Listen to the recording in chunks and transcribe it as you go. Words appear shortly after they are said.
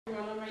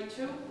Everyone, I'm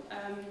Rachel.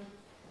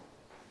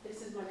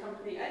 This is my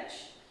company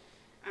Edge,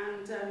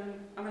 and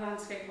I'm a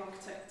landscape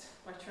architect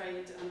by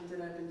trade and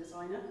an urban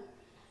designer.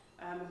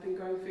 I've been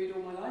growing food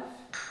all my life,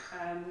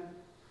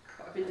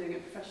 but I've been doing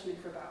it professionally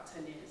for about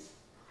 10 years.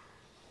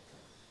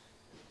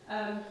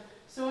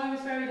 So I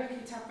was very lucky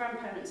to have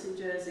grandparents in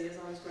Jersey as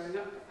I was growing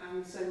up,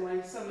 and so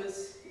my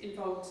summers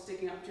involved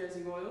digging up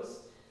Jersey royals,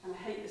 and I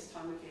hate this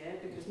time of year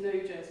because no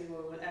Jersey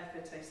royal will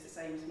ever taste the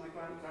same as my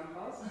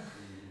grandpa's.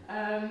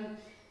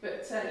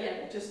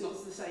 Yeah, just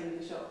not the same in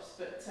the shops,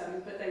 but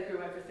they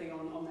grew everything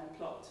on their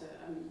plot,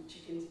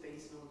 chickens,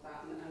 bees and all of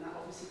that, and that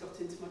obviously got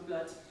into my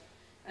blood.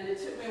 And it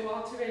took me a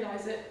while to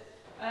realise it,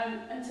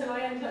 until I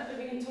ended up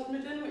living in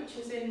Todmorden, which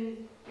is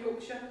in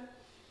Yorkshire.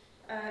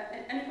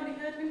 Anybody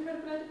heard of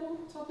Incredible Edible,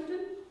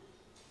 Todmorden?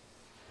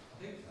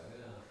 I think so,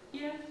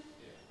 yeah.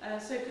 Yeah?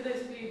 So for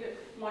those of you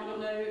that might not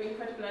know,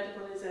 Incredible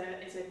Edible is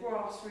a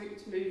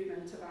grassroots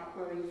movement about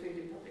growing food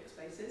in public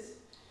spaces.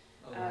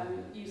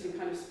 Using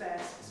kind of spare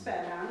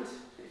land,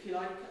 if you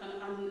like,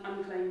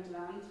 unclaimed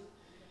land.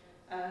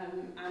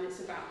 And it's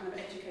about kind of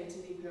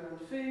educating people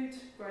around food,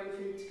 growing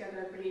food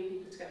together, bringing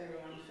people together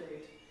around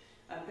food,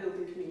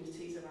 building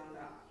communities around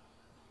that.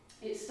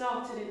 It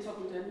started in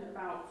Todmorden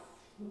about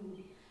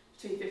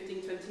between 15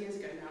 and 20 years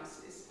ago now.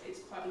 It's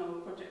quite an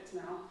old project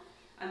now.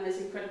 And there's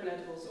Incredible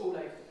Edibles all over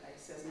the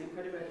place. There's an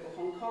Incredible Edible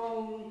Hong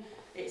Kong,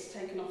 it's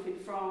taken off in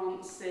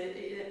France,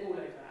 all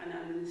over,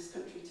 and in this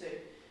country too.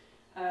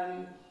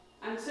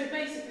 And so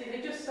basically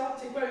they just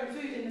started growing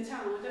food in the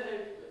town. I don't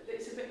know,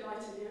 it's a bit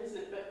light in here, isn't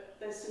it? But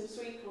there's some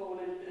sweet corn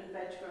and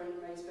veg growing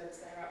in raised beds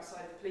there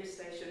outside the police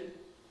station.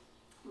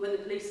 When the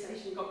police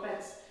station got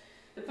beds,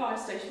 the fire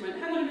station went,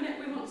 hang on a minute,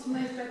 we want some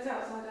raised beds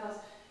outside ours.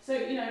 So,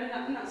 you know,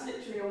 and that's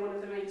literally on one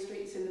of the main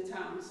streets in the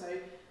town. So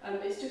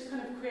it's just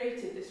kind of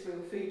created this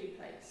real foodie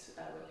place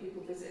where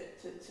people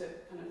visit to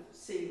kind of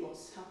see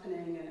what's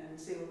happening and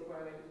see all the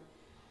growing.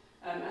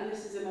 And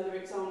this is another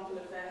example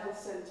of their health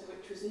centre,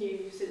 which was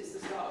new since the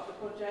start of the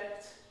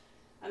project.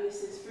 And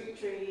this is fruit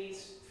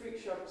trees, fruit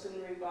shrubs and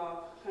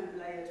rhubarb, kind of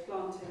layered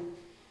planting,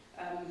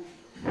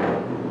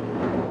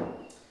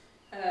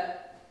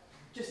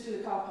 just in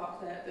the car park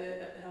there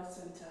at the health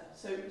centre.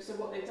 So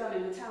what they've done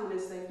in the town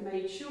is they've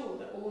made sure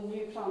that all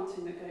new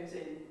planting that goes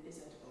in is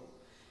edible.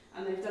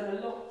 And they've done a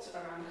lot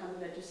around kind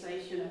of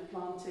legislation of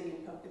planting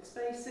in public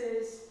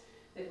spaces.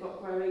 They've got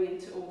growing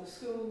into all the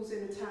schools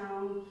in the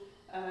town.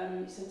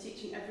 So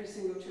teaching every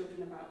single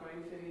children about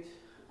growing food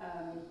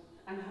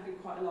and having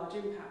quite a large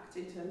impact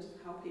in terms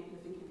of how people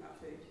are thinking about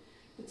food,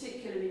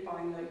 particularly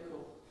buying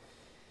local.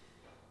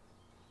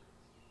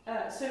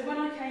 So when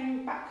I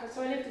came back,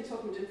 so I lived in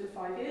Todmorden for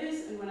 5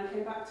 years, and when I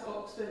came back to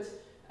Oxford,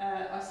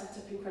 I set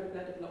up Incredible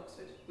Edible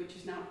Oxford, which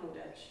is now called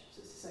Edge,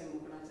 so it's the same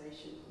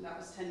organisation, and that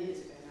was 10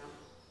 years ago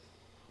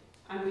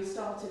now. And we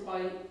started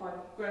by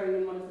growing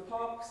in one of the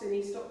parks in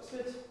East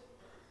Oxford.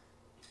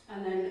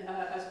 And then,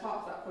 as part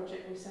of that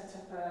project, we set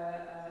up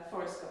a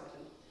forest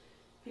garden.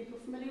 People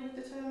familiar with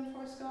the term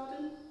forest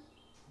garden?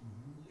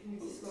 Can you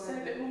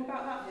say a bit more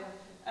about that?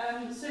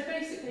 Yeah. So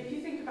basically, if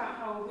you think about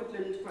how a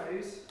woodland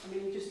grows, I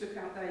mean, just look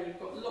out there, you've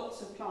got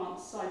lots of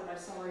plants side by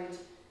side,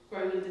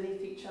 growing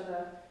underneath each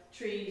other,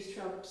 trees,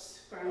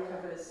 shrubs, ground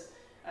covers.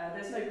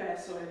 There's no bare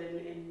soil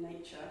in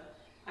nature.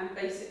 And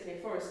basically,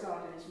 a forest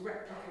garden is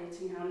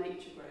replicating how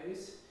nature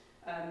grows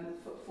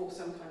for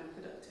some kind of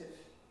productive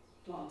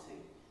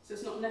planting. So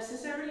it's not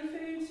necessarily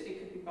food, it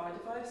could be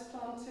biodiverse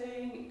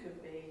planting, it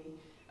could be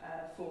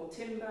for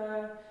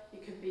timber,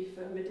 it could be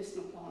for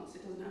medicinal plants.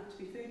 It doesn't have to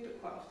be food,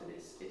 but quite often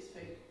it's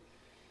food.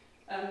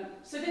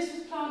 So this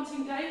was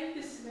planting day,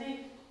 this is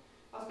me.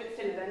 I was a bit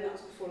thinner then, that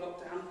was before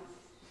lockdown.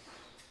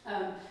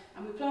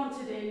 And we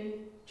planted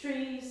in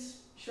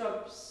trees,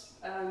 shrubs,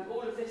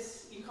 all of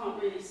this you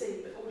can't really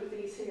see, but all of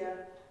these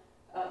here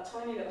are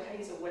tiny little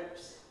hazel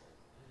whips,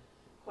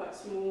 quite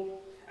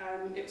small.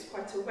 It was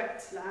quite a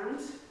wet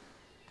land.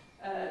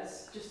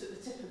 It's just at the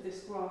tip of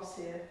this grass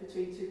here,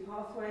 between two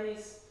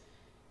pathways,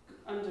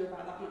 under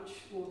about that much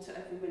water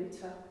every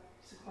winter.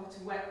 It's quite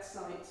a wet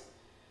site.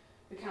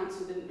 The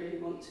council didn't really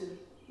want to,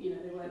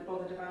 they weren't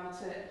bothered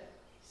about it.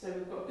 So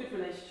we've got a good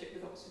relationship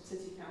with Oxford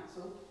City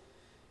Council.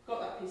 Got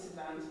that piece of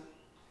land.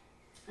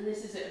 And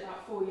this is it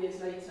about 4 years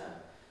later.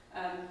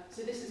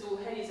 So this is all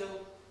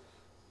hazel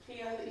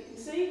here that you can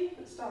see.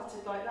 It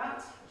started like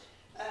that.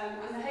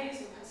 And the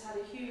hazel has had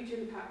a huge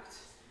impact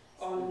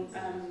on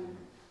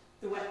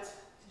the wet,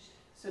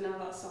 so now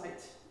that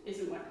site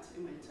isn't wet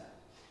in winter.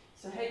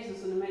 So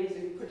hazel's an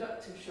amazing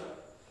productive shrub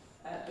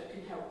that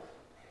can help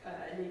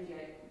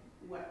alleviate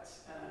wet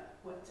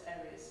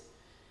areas.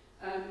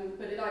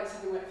 But it likes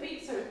having wet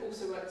feet, so it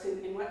also works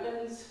in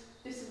wetlands.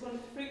 This is one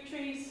of the fruit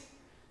trees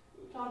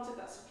we planted,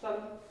 that's a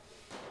plum.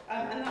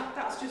 And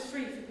that's just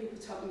free for people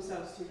to help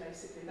themselves to,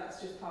 basically.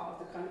 That's just part of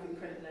the kind of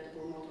Incredible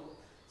Edible model.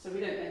 So we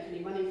don't make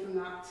any money from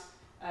that.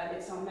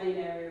 It's our main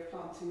area of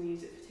planting. We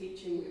use it for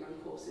teaching, we run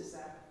courses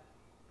there.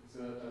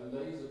 There's a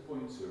laser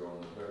pointer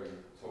on the very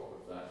top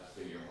of that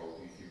thing you're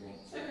holding if you want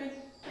to. Okay,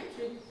 thank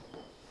you.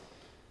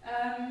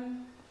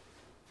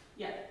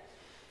 Yeah.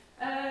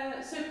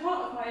 So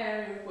part of my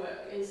area of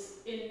work is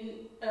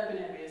in urban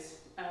areas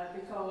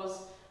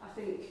because I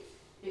think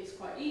it's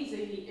quite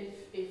easy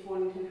if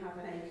one can have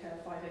an acre,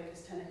 5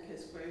 acres, 10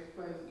 acres,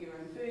 grow your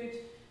own food.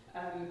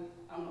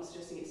 I'm not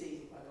suggesting it's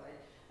easy, by the way,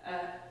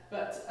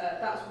 but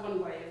that's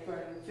one way of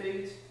growing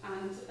food,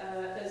 and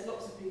there's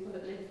lots of people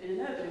that live in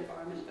an urban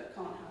environment that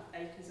can't have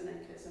acres and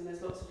acres, and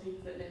there's lots of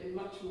people that live in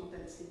much more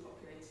densely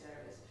populated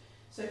areas.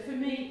 So for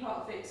me, part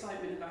of the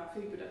excitement about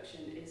food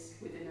production is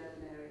within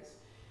urban areas.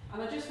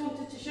 And I just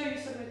wanted to show you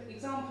some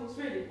examples,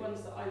 really,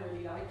 ones that I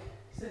really like.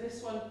 So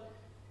this one,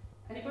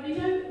 anybody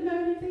know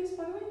any of these,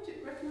 by the way? Do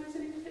you recognise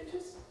any of the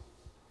pictures?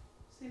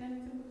 Seen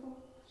anything before?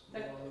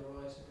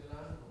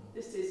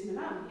 This is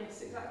Milan,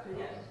 yes, exactly,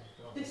 yeah.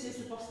 This is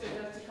the Bosco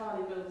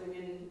Verticali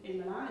building in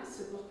Milan.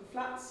 It's a block of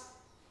flats.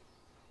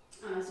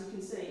 And as you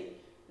can see,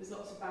 there's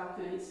lots of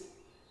balconies,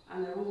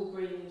 and they're all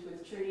greened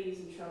with trees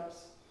and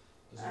shrubs.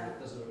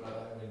 Doesn't look like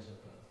that in winter,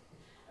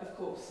 but... Of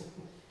course.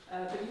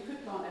 But you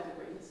could plant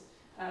evergreens.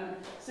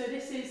 So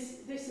this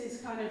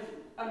is kind of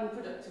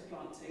unproductive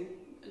planting,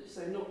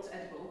 so not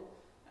edible.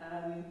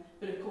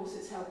 But of course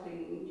it's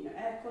helping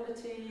air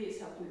quality, it's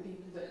helping the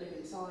people that live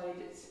inside,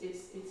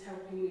 it's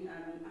helping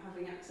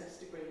having access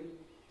to green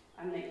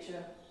and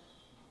nature.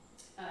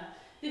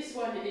 This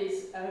one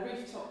is a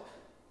rooftop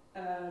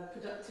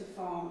productive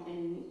farm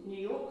in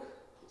New York.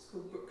 It's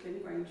called Brooklyn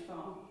Grange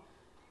Farm.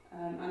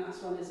 And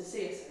that's run as a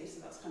CSA, so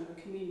that's kind of a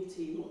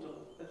community model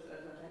of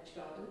a veg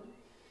garden.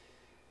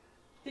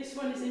 This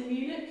one is in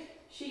Munich,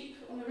 sheep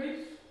on the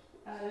roof.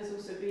 There's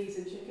also bees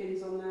and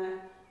chickens on there.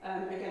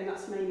 Again,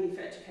 that's mainly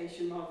for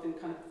education rather than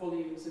kind of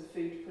volumes of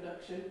food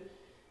production.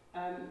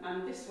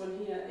 And this one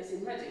here is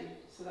in Reading,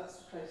 so that's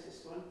the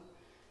closest one.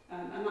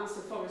 And that's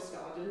a forest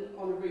garden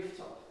on a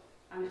rooftop.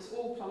 And it's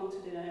all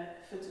planted in a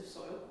foot of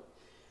soil.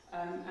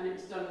 And it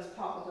was done as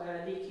part of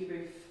a leaky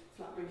roof,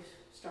 flat roof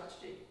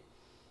strategy.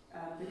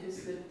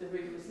 Because the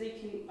roof was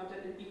leaking. I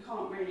don't know, you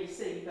can't really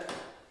see, but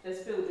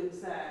there's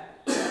buildings there.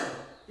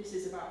 This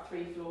is about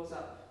 3 floors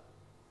up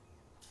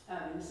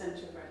in the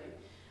centre of Reading.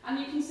 And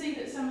you can see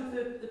that some of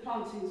the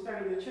planting is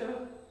very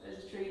mature.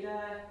 There's a tree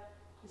there.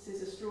 This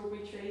is a strawberry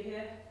tree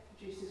here,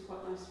 produces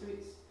quite nice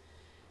fruits.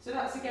 So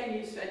that's again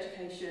used for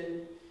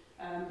education,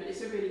 but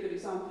it's a really good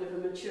example of a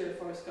mature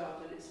forest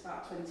garden. It's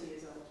about 20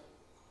 years old.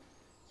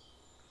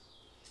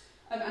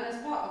 And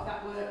as part of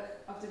that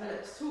work, I've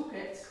developed a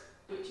toolkit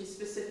which is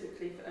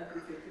specifically for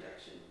urban food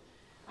production.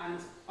 And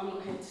I'm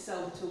not here to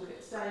sell the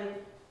toolkit today,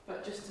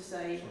 but just to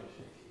say,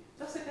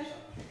 that's okay.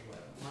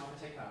 Might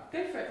I take that?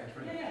 Go for it.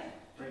 Yeah.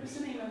 Drop us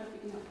an email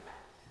if you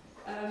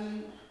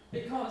can.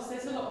 Because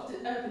there's a lot of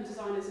urban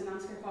designers and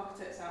landscape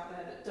architects out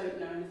there that don't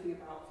know anything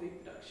about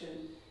food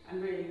production,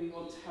 and really we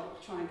want to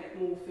help try and get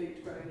more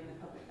food growing in the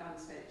public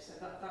landscape. So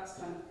that's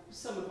kind of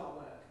some of our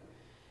work.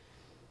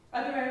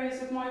 Other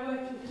areas of my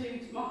work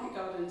include market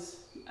gardens.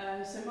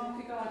 So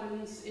market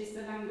gardens is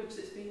the language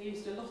that's being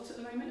used a lot at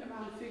the moment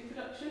around food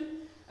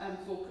production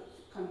for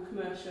kind of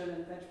commercial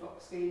and veg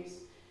box schemes.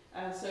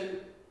 So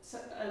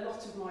a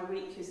lot of my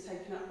week is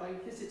taken up by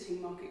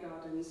visiting market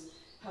gardens,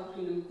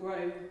 helping them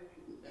grow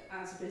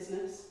as a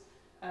business,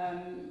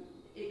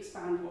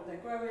 expand what they're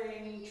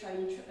growing,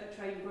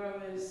 train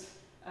growers,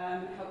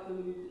 help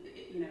them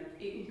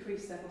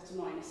increase their bottom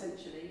line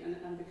essentially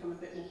and become a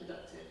bit more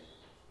productive.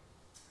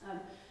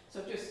 So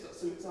I've just got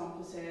some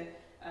examples here.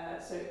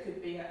 So it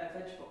could be a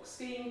veg box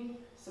scheme,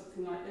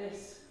 something like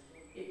this.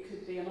 It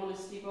could be an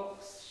honesty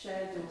box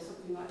shed or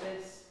something like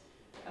this.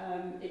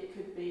 It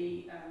could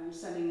be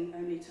selling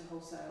only to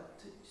wholesale,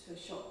 to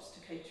shops, to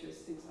caterers,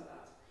 things like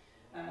that.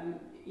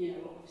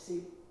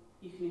 Obviously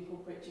you can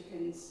incorporate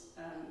chickens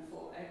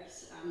for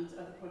eggs and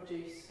other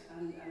produce,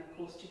 and of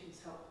course chickens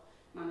help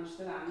manage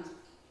the land.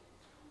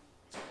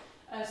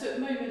 So at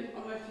the moment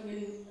I'm working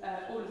in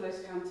all of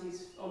those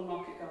counties on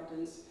market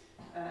gardens,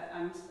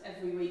 and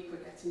every week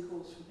we're getting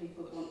calls from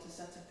people that want to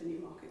set up a new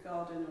market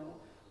garden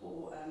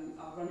or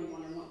are running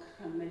one and want to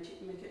kind of make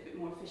it a bit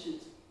more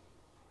efficient.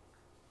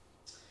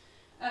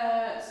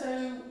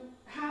 So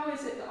how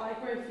is it that I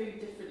grow food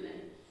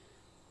differently?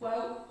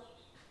 Well,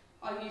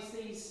 I use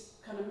these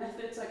kind of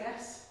methods, I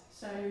guess.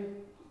 So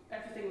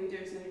everything we do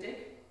is no dig,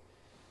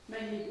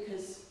 mainly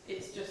because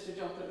it's just a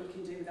job that we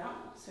can do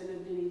without, so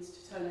nobody needs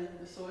to turn over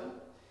the soil.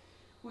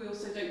 We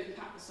also don't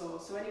compact the soil,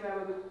 so anywhere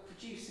where we're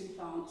producing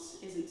plants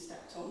isn't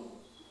stepped on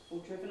or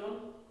driven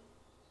on.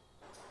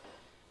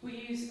 We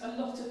use a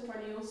lot of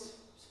perennials,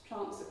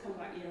 plants that come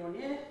back year on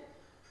year,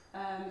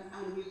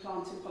 and we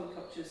plant in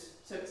polycultures.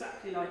 So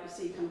exactly like you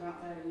see kind of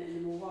out there in the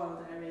more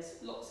wild areas,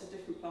 lots of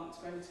different plants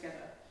growing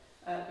together,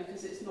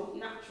 because it's not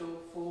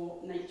natural for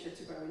nature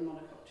to grow in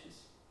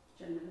monocultures,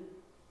 generally.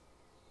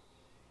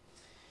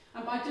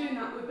 And by doing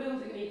that, we're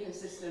building an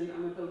ecosystem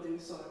and we're building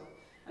the soil.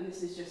 And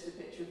this is just a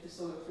picture of the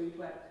soil food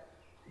web,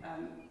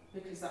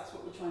 because that's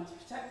what we're trying to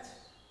protect.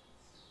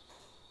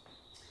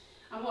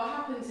 And what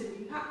happens in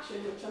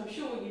compaction, which I'm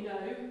sure you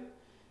know,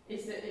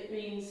 is that it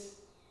means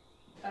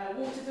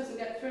water doesn't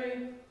get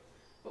through,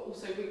 but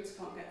also roots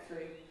can't get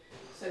through.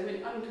 So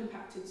in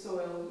uncompacted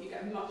soil, you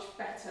get a much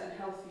better and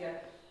healthier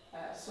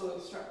soil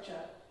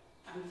structure,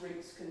 and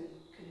roots can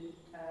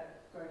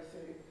grow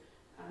through.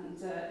 And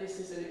this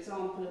is an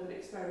example of an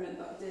experiment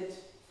that I did,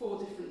 4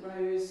 different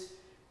rows,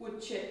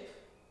 wood chip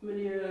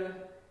manure,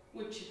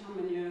 wood chip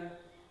and manure,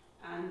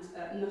 and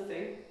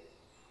nothing.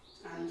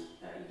 And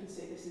you can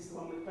see this is the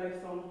one with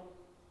both on.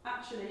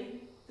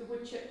 Actually, the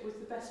wood chip was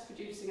the best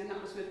producing, and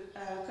that was with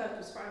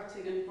purple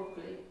sprouting and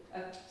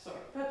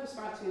purple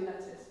sprouting and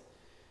lettuce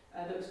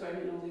that was grown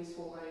in all these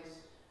 4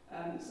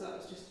 rows. So that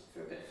was just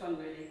for a bit of fun,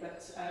 really.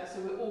 But so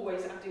we're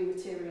always adding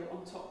material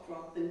on top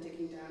rather than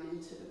digging down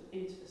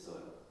into the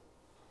soil.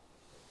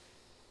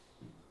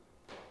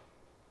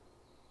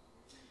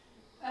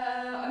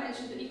 I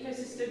mentioned the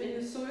ecosystem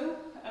in the soil.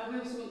 We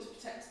also want to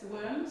protect the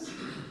worms.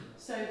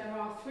 So there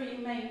are 3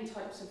 main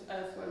types of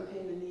earthworm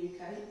here in the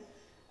UK,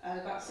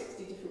 about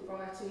 60 different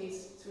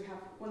varieties. So we have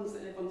ones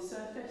that live on the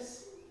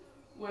surface,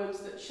 worms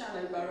that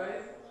shallow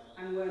burrow,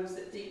 and worms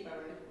that deep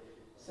burrow.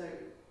 So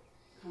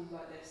kind of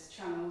like this,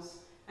 channels.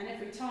 And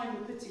every time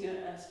we're putting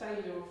a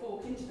spade or a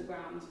fork into the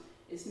ground,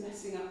 it's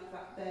messing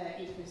up their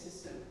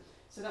ecosystem.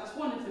 So that's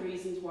one of the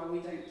reasons why we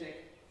don't dig.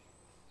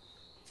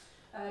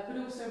 But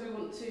also we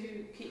want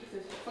to keep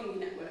the fungi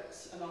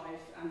networks alive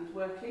and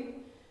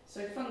working.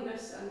 So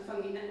fungus and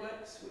fungi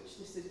networks, which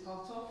this is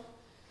part of,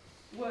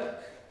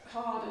 work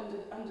hard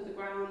under the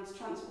ground,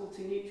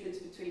 transporting nutrients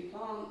between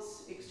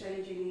plants,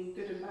 exchanging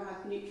good and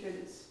bad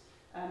nutrients,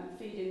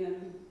 feeding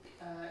them,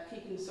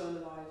 keeping the soil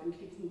alive and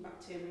keeping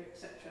bacteria,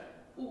 etc.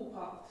 All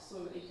part of the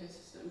soil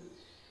ecosystem.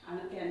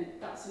 And again,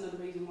 that's another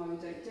reason why we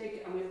don't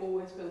dig, and we're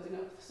always building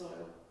up the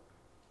soil.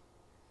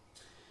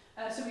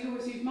 So we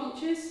always use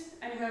mulches.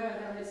 Anywhere where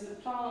there isn't a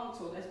plant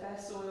or there's bare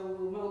soil,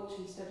 we'll mulch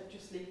instead of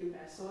just leaving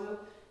bare soil.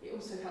 It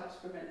also helps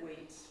prevent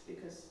weeds,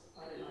 because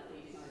I don't like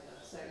weeding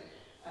either. So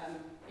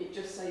it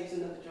just saves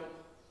another job.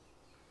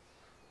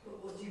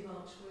 What do you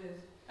mulch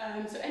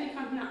with? So any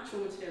kind of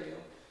natural material.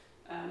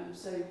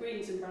 So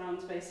greens and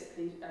browns,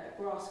 basically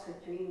grass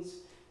clippings,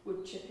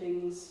 wood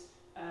chippings,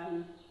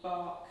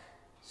 bark,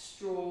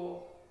 straw,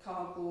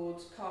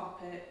 cardboard,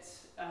 carpet,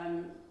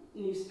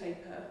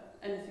 newspaper,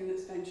 anything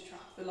that's going to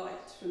trap the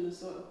light from the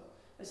soil.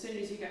 As soon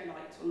as you get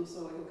light on the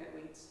soil, you'll get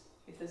weeds,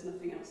 if there's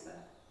nothing else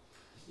there.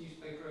 Is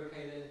newspaper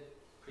okay then?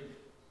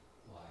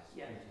 Print-wise?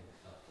 Yeah. Printing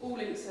stuff? All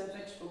links are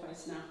vegetable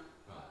based now.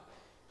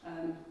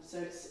 Right. So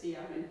it's, yeah,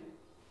 I mean,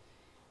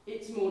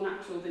 it's more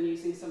natural than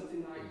using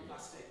something like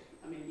plastic.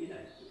 I mean, you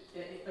know,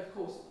 of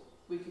course,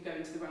 we could go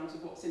into the realms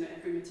of what's in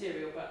every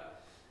material,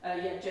 but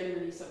yeah,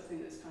 generally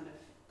something that's kind of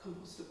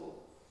compostable.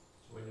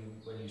 So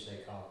when you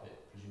say carpet,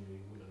 presumably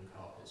wooden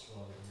carpets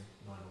rather than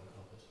nylon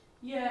carpet?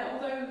 Yeah,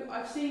 although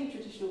I've seen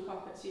traditional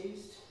carpets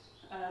used,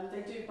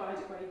 they do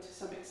biodegrade to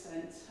some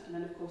extent, and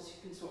then of course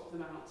you can swap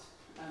them out,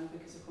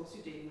 because of course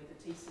you're dealing with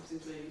adhesives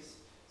and glues.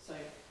 So,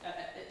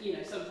 you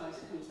know, sometimes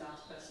it comes down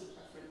to personal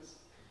preference.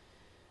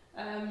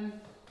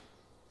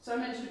 So I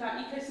mentioned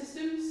about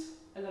ecosystems.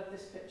 I love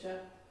this picture.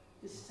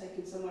 This is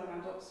taken somewhere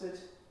around Oxford.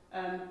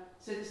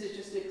 So this is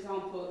just an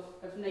example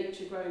of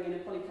nature growing in a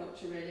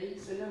polyculture, really.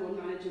 So no one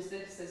manages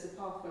this. There's a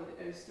pathway that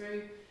goes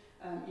through.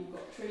 You've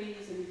got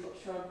trees and you've got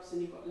shrubs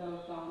and you've got lower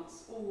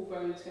plants all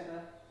growing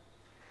together.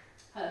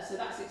 So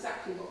that's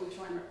exactly what we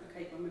try and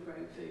replicate when we're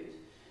growing food.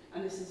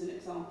 And this is an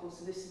example.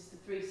 So this is the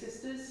 3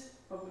 sisters.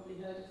 Probably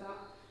heard of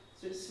that.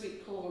 So it's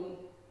sweet corn,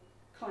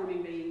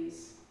 climbing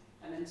beans,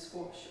 and then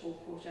squash or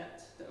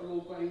courgette that are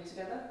all growing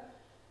together.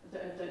 I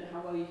don't know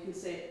how well you can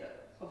see it,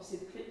 but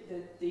obviously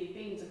the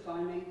beans are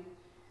climbing.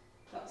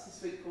 That's the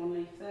sweet corn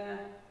leaf there.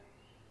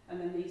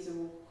 And then these are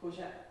all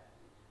courgette,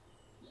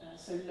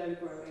 so low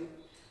growing.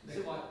 They're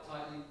So quite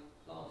tightly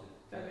planted.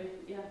 very,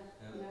 yeah.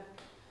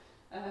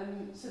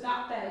 So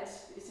that bed,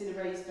 it's in a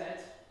raised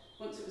bed.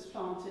 Once it was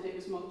planted, it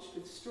was mulched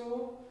with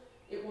straw.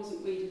 It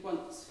wasn't weeded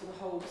once for the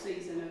whole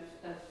season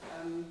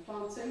of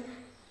planting.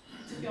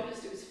 To be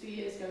honest, it was a few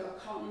years ago.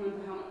 I can't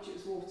remember how much it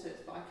was watered,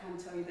 but I can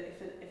tell you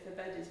that if a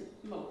bed is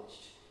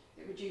mulched,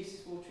 it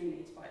reduces watering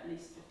needs by at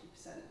least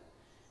 50%.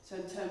 So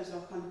in terms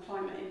of kind of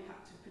climate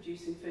impact of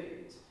producing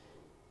food,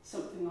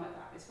 something like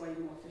that is way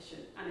more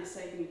efficient, and it's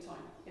saving you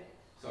time. Yeah.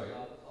 Sorry,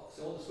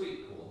 so on the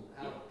sweet corn,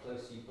 how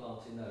close are you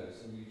planting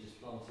those? And you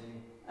just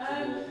planting,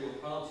 so you're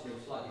planting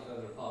them slightly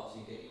further apart so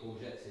you get your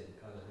courgettes in,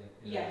 kind of thing?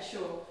 Yeah,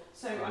 sure.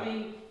 So, I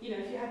mean, you know,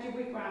 if you had your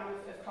wigwam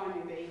of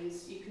climbing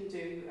beans, you can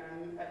do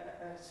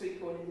a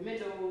sweet corn in the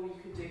middle, you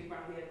can do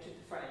around the edge of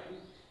the frame,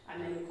 and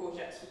then the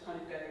courgettes will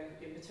kind of go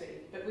in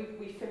between. But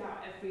we fill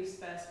out every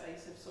spare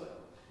space of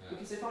soil,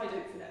 because if I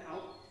don't fill it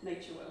out,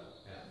 nature will.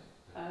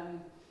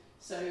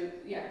 So,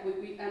 yeah,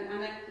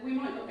 we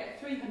might not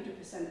get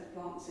 300% of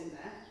plants in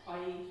there,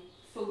 i.e.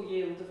 full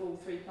yield of all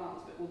 3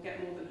 plants, but we'll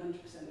get more than 100%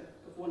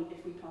 of one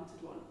if we planted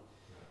one.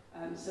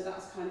 So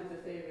that's kind of the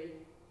theory.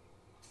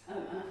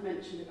 And I've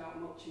mentioned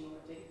about mulching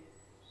already.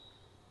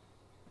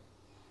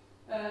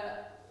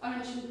 I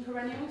mentioned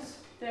perennials.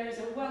 There is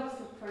a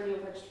wealth of perennial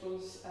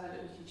vegetables that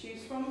we can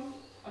choose from.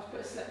 I've put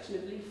a selection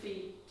of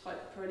leafy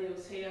type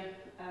perennials here.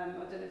 I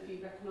don't know if you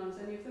recognise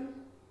any of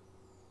them.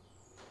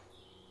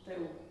 They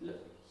all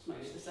look it's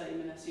much the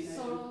same unless you know.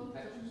 Sorrel.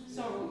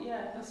 Sorrel,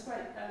 yeah, that's great.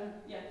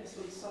 Yeah, this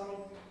one's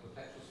sorrel. The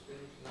petrol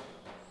spinach, is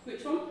that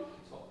Which one?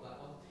 the top, that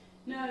one?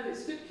 No,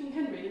 it's good King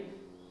Henry,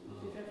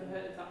 if you've ever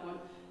heard of that one.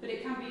 But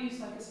it can be used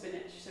like a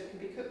spinach, so it can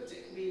be cooked,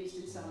 it can be used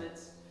in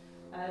salads.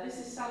 This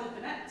is salad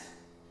vinette,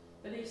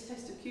 the least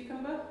taste of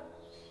cucumber,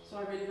 so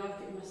I really like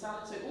it in my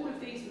salad. So all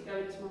of these would go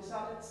into my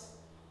salads.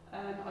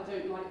 I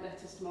don't like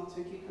lettuce, tomato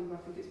and cucumber, I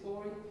think it's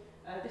boring.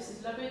 This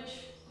is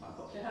lovage, quite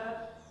a popular herb,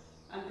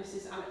 and this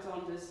is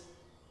Alexander's.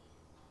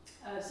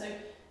 So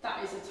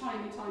that is a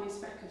tiny, tiny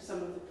speck of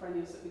some of the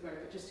perennials that we grow,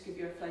 but just to give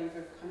you a flavour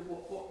of kind of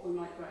what we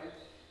might grow.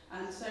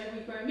 And so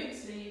we grow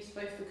mixed leaves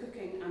both for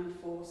cooking and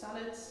for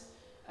salads.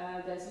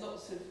 There's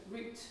lots of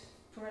root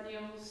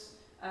perennials,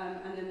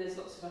 and then there's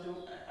lots of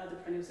other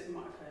perennials that you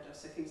might have heard of,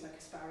 so things like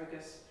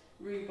asparagus,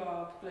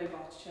 rhubarb, globe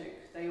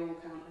artichoke, they all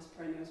count as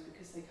perennials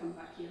because they come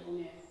back year on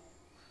year.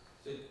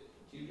 So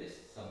do you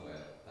list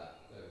somewhere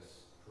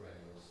those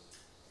perennials?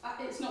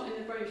 It's not in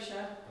the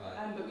brochure,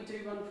 Right. but we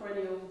do run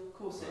perennial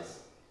courses.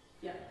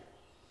 Right.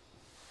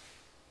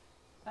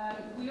 Yeah.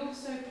 We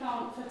also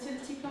plant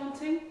fertility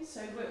planting,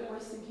 so we're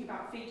always thinking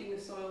about feeding the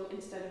soil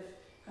instead of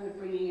kind of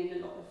bringing in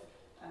a lot of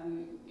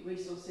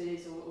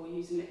resources or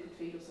using liquid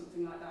feed or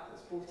something like that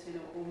that's brought in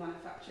or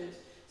manufactured.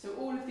 So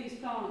all of these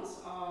plants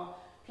are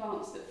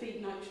plants that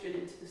feed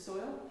nitrogen into the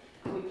soil,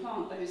 and we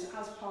plant those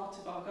as part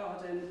of our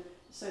garden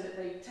so that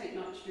they take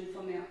nitrogen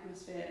from the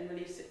atmosphere and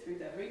release it through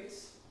their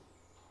roots.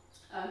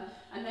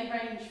 And they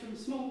range from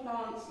small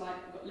plants like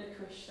we've got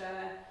licorice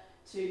there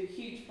to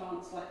huge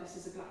plants like this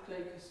is a black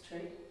locust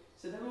tree.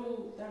 So they're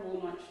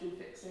all nitrogen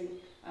fixing,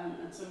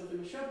 and some of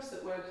them are shrubs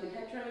that work in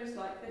hedgerows,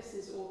 like this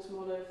is autumn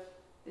olive,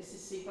 this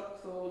is sea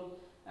buckthorn,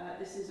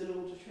 this is an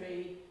alder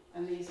tree,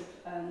 and these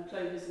are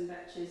clovers and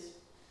vetches.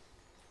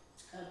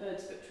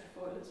 Bird's foot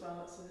trefoil as well,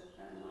 that's a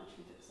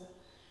nitrogen fixer.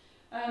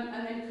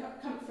 And then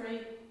comfrey,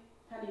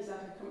 Penny's had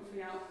her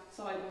comfrey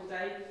outside all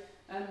day.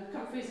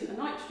 Comfrey isn't a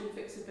nitrogen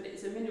fixer, but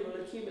it's a mineral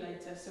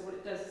accumulator, so what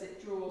it does is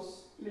it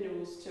draws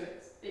minerals to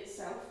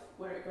itself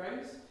where it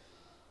grows.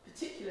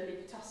 Particularly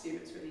potassium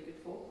it's really good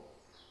for,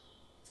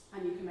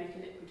 and you can make a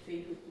liquid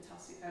feed with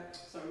potassium.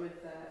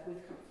 With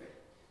comfrey,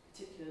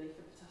 particularly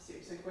for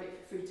potassium. So great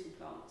for fruiting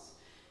plants.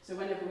 So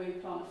whenever we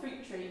plant a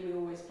fruit tree, we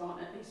always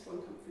plant at least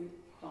one comfrey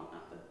plant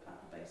at the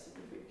base of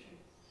the fruit tree.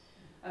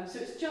 So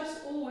it's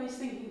just always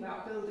thinking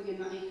about building in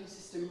that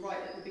ecosystem right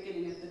at the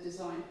beginning of the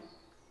design.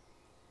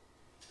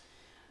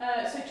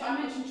 So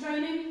I mentioned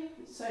training.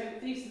 So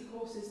these are the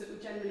courses that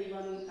we generally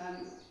run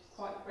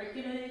quite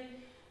regularly.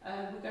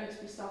 We're going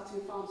to be starting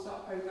a farm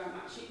start programme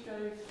at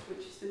Sheepdove,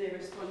 which is the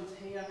nearest one to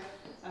here.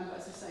 But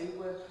as I say,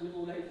 we're kind of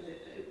all over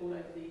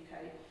the UK.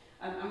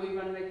 And we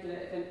run regular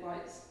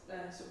Eventbrite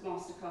sort of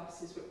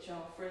masterclasses, which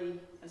are free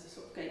as a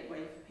sort of gateway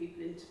for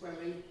people into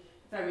growing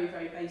very,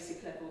 very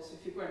basic levels. So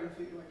if you're growing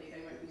food already,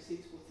 they won't be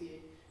suitable for you,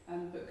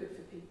 but good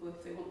for people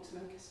if they want to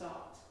make a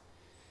start.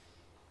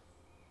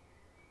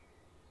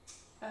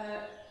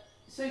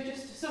 So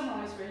just to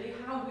summarise really,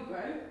 how we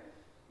grow,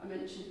 I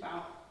mentioned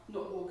about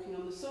not walking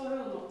on the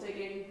soil, not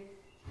digging.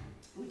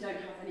 We don't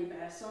have any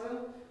bare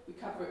soil. We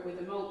cover it with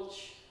a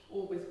mulch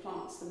or with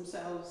plants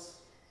themselves.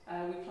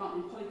 We plant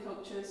in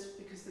polycultures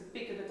because the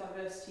bigger the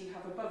diversity you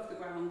have above the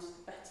ground,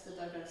 the better the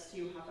diversity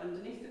you'll have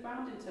underneath the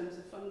ground in terms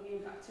of fungi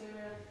and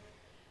bacteria.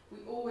 We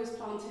always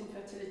plant in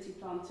fertility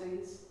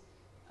plantings,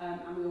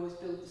 and we always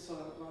build the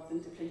soil rather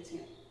than depleting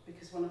it,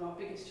 because one of our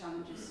biggest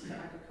challenges for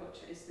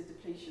agriculture is the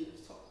depletion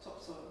of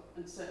topsoil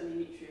and certainly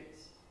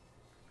nutrients.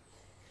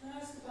 Can I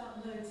ask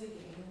about no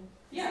digging?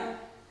 Yeah.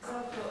 Because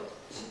I've got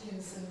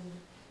chickens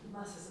and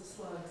masses of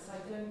slugs.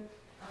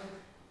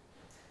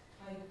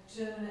 I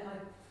germinate, I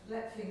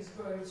let things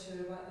grow to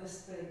about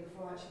this big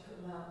before I actually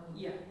put them out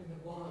in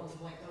the wild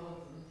of my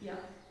garden. Yeah.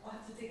 I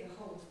have to dig a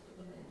hole to put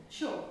them in.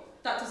 Sure.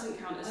 That doesn't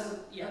count as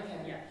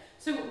Okay. yeah.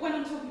 So when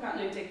I'm talking about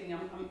no digging,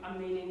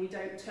 I'm meaning we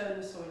don't turn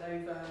the soil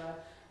over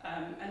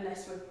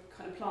unless we're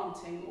kind of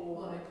planting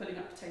or Right. pulling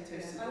up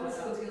potatoes. I always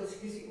feel guilty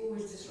because you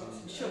always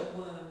disrupt the Sure.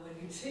 worm when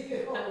you dig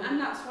a hole. And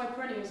that's why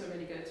perennials are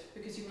really good,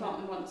 because you plant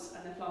them once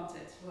and they're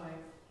planted. Right.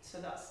 So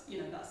that's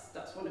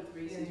that's one of the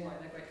reasons why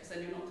they're great, because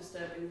then you're not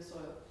disturbing the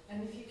soil.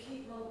 And if you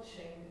keep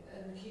mulching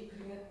and keep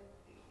putting it,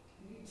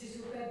 does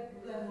your bed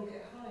level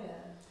get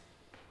higher?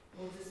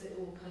 Or does it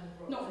all kind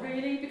of rot Not down?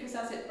 really, because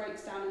as it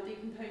breaks down and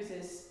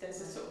decomposes, there's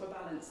a sort of a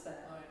balance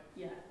there. Right.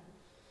 Yeah.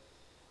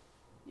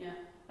 Yeah.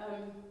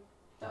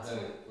 That's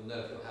We'll know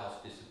if your house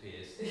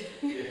disappears.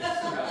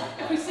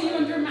 If we see you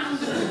under a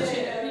mound of mulch,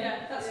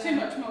 that's Yeah. too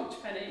much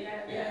mulch, Penny.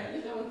 Yeah.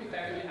 You don't want to be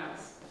burying your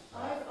house.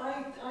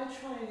 I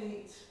try and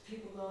eat,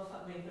 people laugh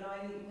at me, but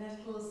I eat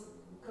nettles,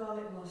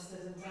 garlic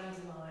mustard and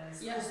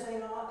dandelions, Yeah. because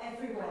they are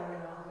everywhere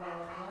in our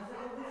garden. I thought,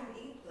 well, we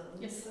can eat them.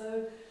 Yes.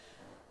 So,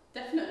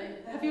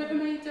 Definitely. Have you ever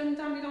made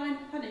dandelion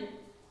honey?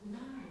 no.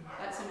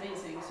 That's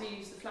amazing. So you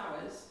use the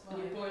flowers and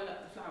you Right. boil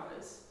up the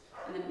flowers,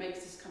 and then it makes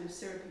this kind of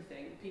syrupy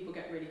thing. People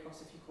get really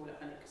cross if you call it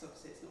honey, because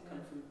obviously it's not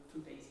coming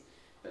from bees.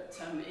 But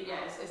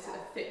yeah, it's a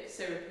thick,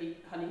 syrupy,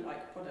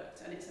 honey-like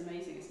product, and it's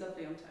amazing. It's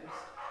lovely on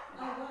toast.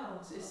 Oh wow.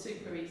 It's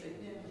super easy.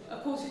 Yeah.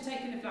 Of course, you're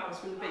taking the flowers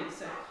from the bee,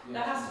 so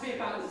there has to be a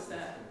balance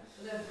there.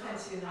 And there are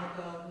plenty in our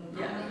garden.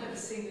 Yeah. I've never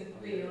seen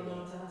a bee on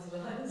our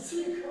dandelions.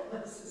 We've got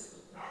loads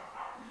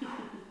of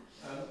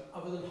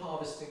Other than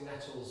harvesting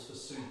nettles for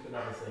soup and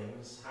other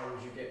things, how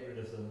would you get rid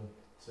of them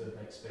to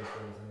make space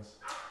for other things?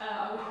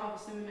 I would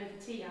harvest them and make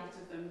a tea out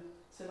of them,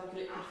 so like a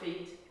liquid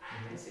feed,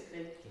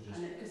 basically,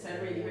 because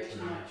they're really rich in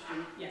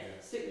nitrogen. Yeah,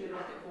 stick them in a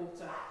bucket of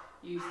water,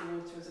 use the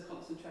water as a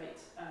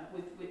concentrate,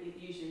 with it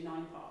usually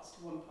 9 parts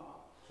to 1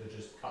 part. So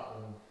just cut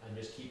them and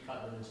just keep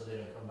cutting them until they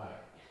don't come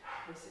back?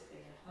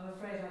 Basically, yeah. I'm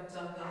afraid I've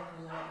dug up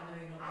a lot. I know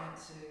you're not meant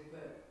to,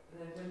 but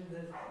when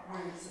the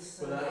roots are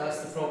so... Well,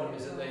 that's the problem,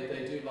 is that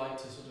they do like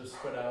to sort of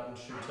spread out and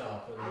shoot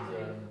up,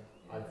 and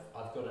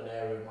I've got an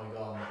area of my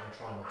garden that I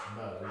try not to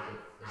mow, but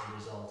as a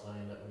result I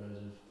end up with loads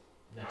of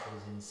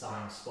nettles in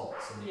some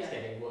spots, and it's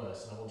getting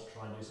worse, and I want to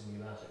try and do something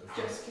about it.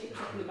 Just keep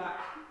chopping them back.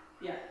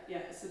 Yeah,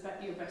 it's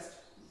your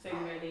best thing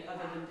really,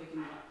 other than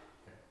digging them up.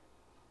 Okay.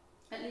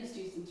 At least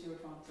use them to your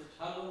advantage.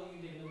 How long are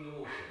you leaving them in the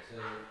water? So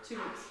 2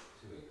 weeks.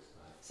 2 weeks,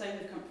 right? Same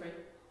with comfrey.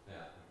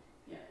 Yeah.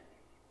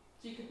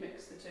 So you could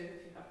mix the two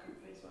if you have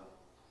comfrey as well.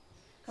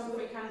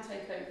 Comfrey can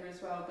take over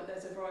as well, but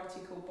there's a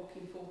variety called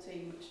Bocking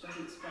 14 which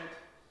doesn't spread.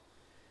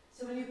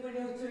 So when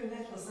you're doing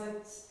nettles,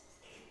 I'd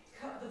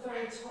cut the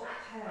very top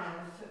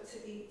hair to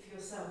eat for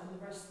yourself, and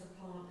the rest of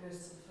the plant goes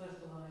to the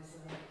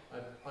fertiliser.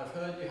 I've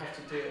heard you have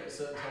to do it at a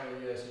certain time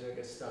of the year so you don't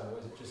get stung, or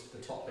is it just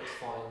the top bit's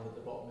fine but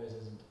the bottom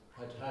isn't?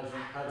 How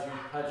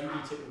do you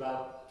eat it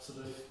without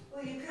sort of... Well,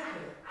 you cook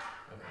it.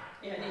 Okay.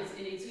 Yeah, it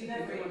needs You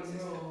never eat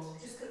them raw.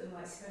 Just cook them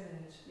like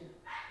spinach.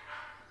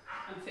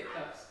 and thick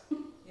gloves.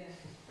 Yeah.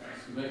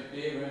 You make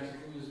beer out of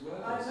them as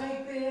well? I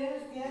made beer,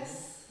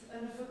 yes,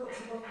 and I forgot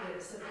to bottle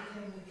it, so it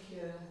became the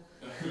cure.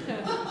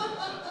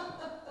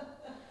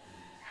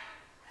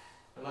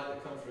 I like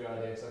the comfrey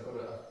idea because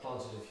I've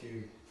planted a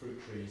few fruit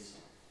trees,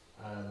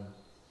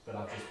 but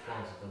I've just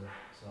planted them,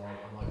 so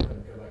I might go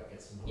back and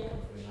get some more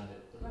comfrey and add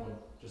it,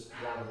 but just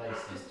round the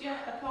base. Just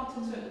a plant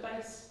or two at the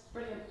base,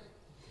 brilliant.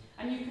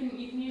 And you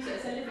can use it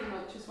as a living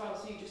mulch as well,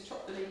 so you just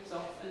chop the leaves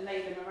off and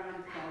lay them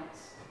around the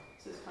plants.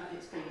 So it's called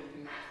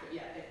living mulch, but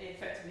yeah, it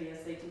effectively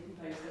as they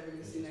decompose, they're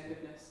releasing their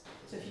goodness.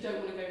 So if you don't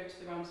want to go to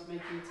the realms of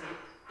making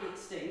tea, it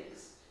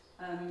stinks,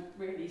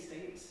 really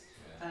stinks.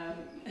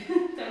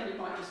 Then you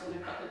might just want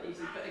to cut the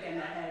leaves, but again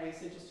they're hairy,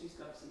 so just use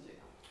gloves and do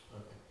that.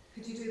 Okay.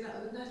 Could you do that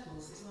with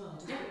nettles as well?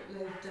 Just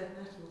lay dead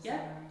nettles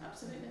around?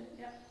 Absolutely,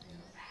 yeah.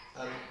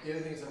 The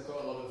other thing is I've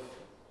got a lot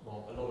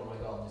of my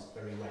garden is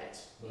very wet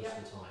most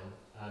of the time.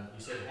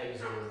 You said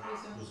hazel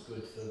was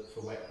good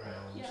for wet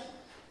ground.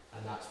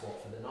 And that's what,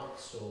 for the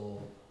nuts,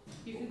 or...?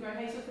 You can grow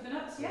hazel for the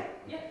nuts, yeah.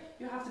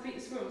 You'll have to beat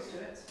the squirrels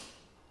to it.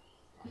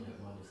 I don't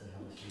mind if they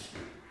have a few.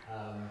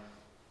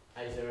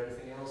 Is there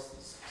anything else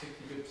that's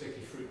particularly good,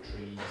 particularly fruit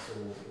trees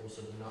or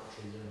sort of nut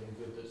trees, anything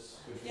good that's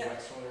good for wet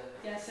soil?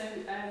 Yeah, so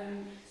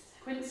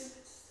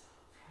quince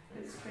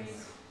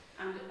trees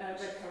and red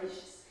currant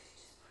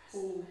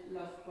all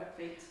love wet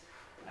feet.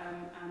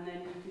 And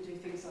then you can do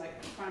things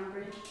like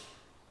cranberry,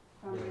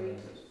 and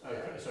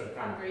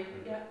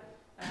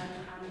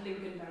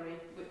lingonberry,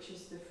 which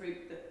is the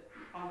fruit that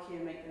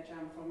IKEA make their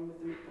jam from with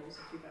the meatballs,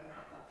 if you've ever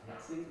had that.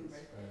 That's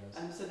lingonberry.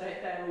 So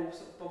they're all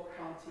sort of bog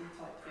planty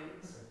type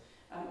things.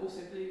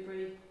 Also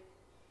blueberry,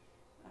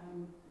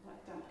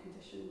 like damp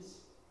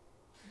conditions.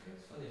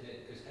 It's funny, isn't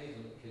it?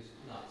 Because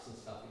nuts and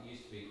stuff, it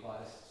used to be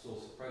quite a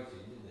source of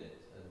protein, didn't it?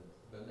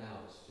 But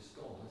now it's just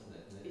gone, hasn't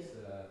it? And it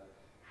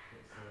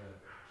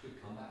should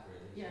come back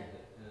really, shouldn't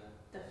it?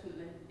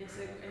 Definitely. Yes,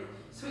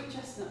 sweet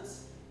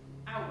chestnuts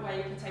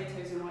outweigh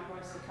potatoes and white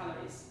rice for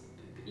calories,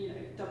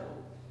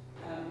 double.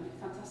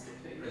 Fantastic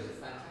food. There's a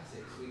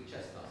fantastic sweet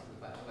chestnut in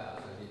the back of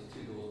ours, only it's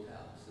 2 doors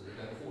down, so they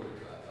don't fall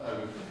into it.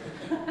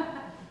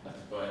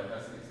 That's by a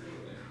house next door,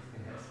 isn't it?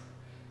 Yes.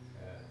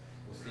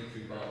 Or sneak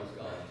through Barbara's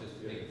garden,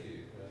 just to pick a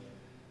few.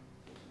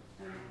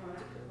 I'll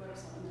put the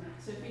website on there.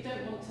 So if you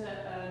don't want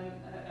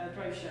a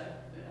brochure,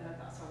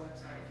 that's our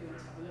website if you want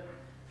to have a look.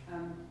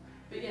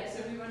 But yeah,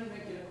 so we run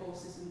regular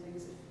courses and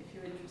things if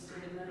you're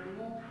interested in learning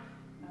more.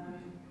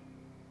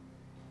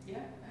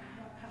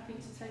 Happy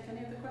to take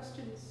any other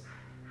questions.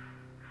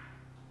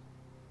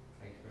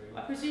 Thank you very I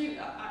much. presume,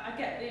 I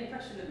get the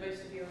impression that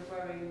most of you are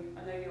growing,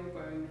 I know you're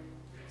growing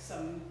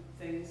some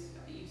things,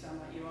 you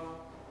sound like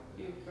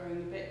you're growing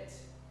a bit.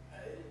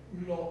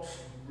 Not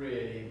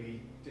really.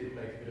 We did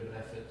make a bit of an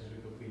effort because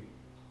we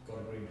got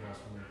a greenhouse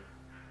when we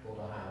bought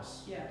our house.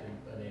 Yeah.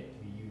 And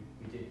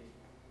we did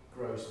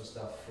grow some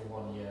stuff for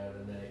 1 year,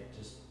 and then it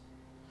just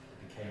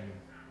became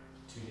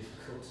too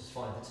difficult to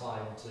find the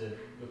time to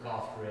look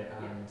after it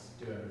and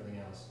do everything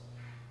else.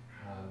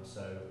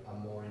 So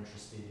I'm more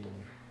interested in,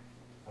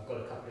 I've got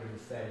a couple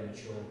of fairly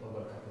mature, I've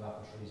got a couple of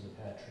apple trees and a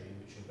pear tree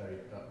which are very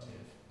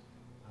productive,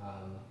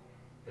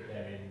 but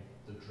they're in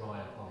the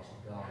drier part of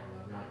the garden.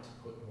 I'd like to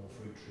put more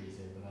fruit trees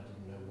in, but I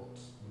didn't know what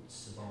would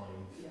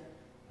survive.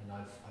 And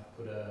I've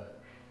put a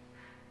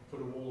put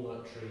a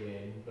walnut tree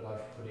in, but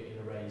I've put it in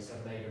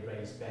I've made a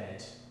raised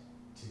bed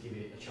to give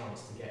it a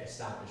chance to get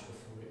established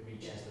before it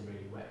reaches the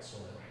really wet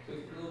soil. So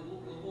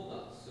will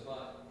walnuts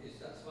survive, is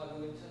that survive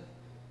the winter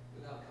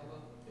without cover?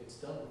 It's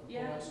done.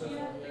 Yeah, Alright, so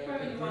yeah, far, they grow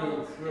really it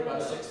well. grew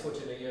about 6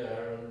 foot in a year,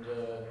 and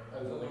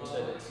over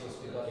winter it seems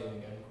to be budding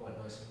again quite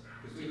nicely.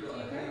 Because we've got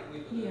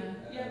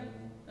Yeah.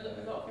 A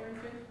lot of hearing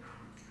food.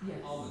 Yes.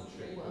 almond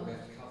tree, Well, but we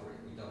have to cover it,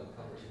 we double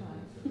cover it.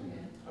 Right. in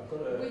Yeah. I've got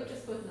a We've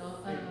just put an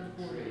big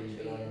walnut tree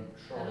tree that in, I'm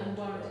trying and I'm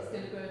to worried it's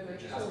going to grow very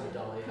which tall. hasn't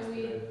died, Can but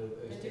we? it's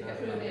do been get out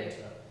prune it?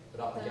 later, but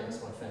up against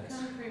my fence.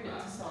 Can prune it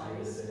to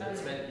size.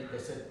 It's meant, they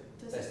said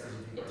Does best it, is if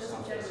you've it got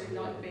doesn't south generally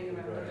like being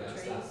around grow other it,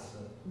 trees. that's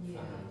the Yeah.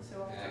 family. So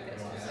after it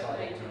gets to a Yeah.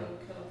 certain age, it will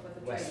kill off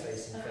other West trees.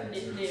 facing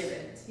fences Near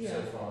it. Yeah. so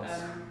far.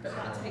 But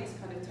that takes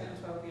kind of 10 or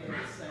 12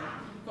 years, so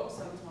you've got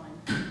some time.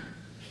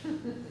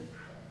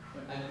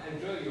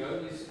 And grow your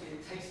own,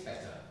 it tastes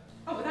better.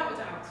 Oh, without a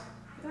doubt.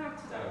 Without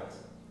a doubt.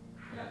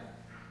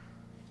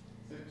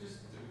 So just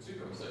two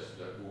conversations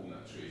about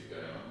walnut trees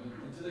going on.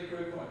 And do they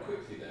grow quite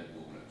quickly then,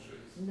 walnut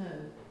trees? No.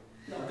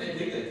 Not I didn't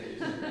think they did.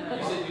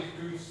 You said you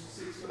grew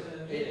 6 foot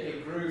in a year.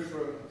 It grew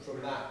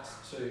from that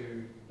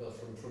to well,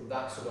 from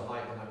that sort of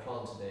height when I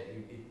planted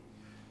it.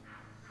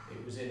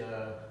 It was in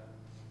a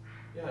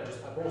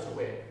I bought a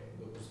whip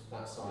that was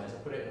that size. I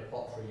put it in a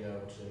pot for a year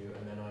or two,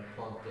 and then I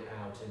planted it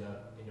out in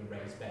a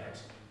raised bed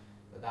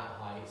at that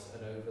height.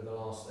 And over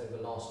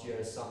last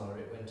year's summer,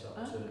 it went up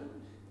to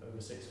over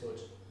 6 foot.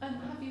 And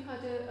have you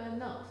had a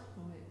nut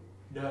from it?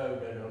 No,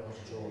 not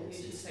at all. It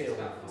usually It's takes still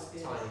about it's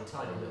 5 years.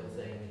 tiny little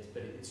thing.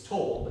 It's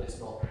tall, but it's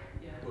not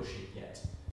Yeah. bushy yet.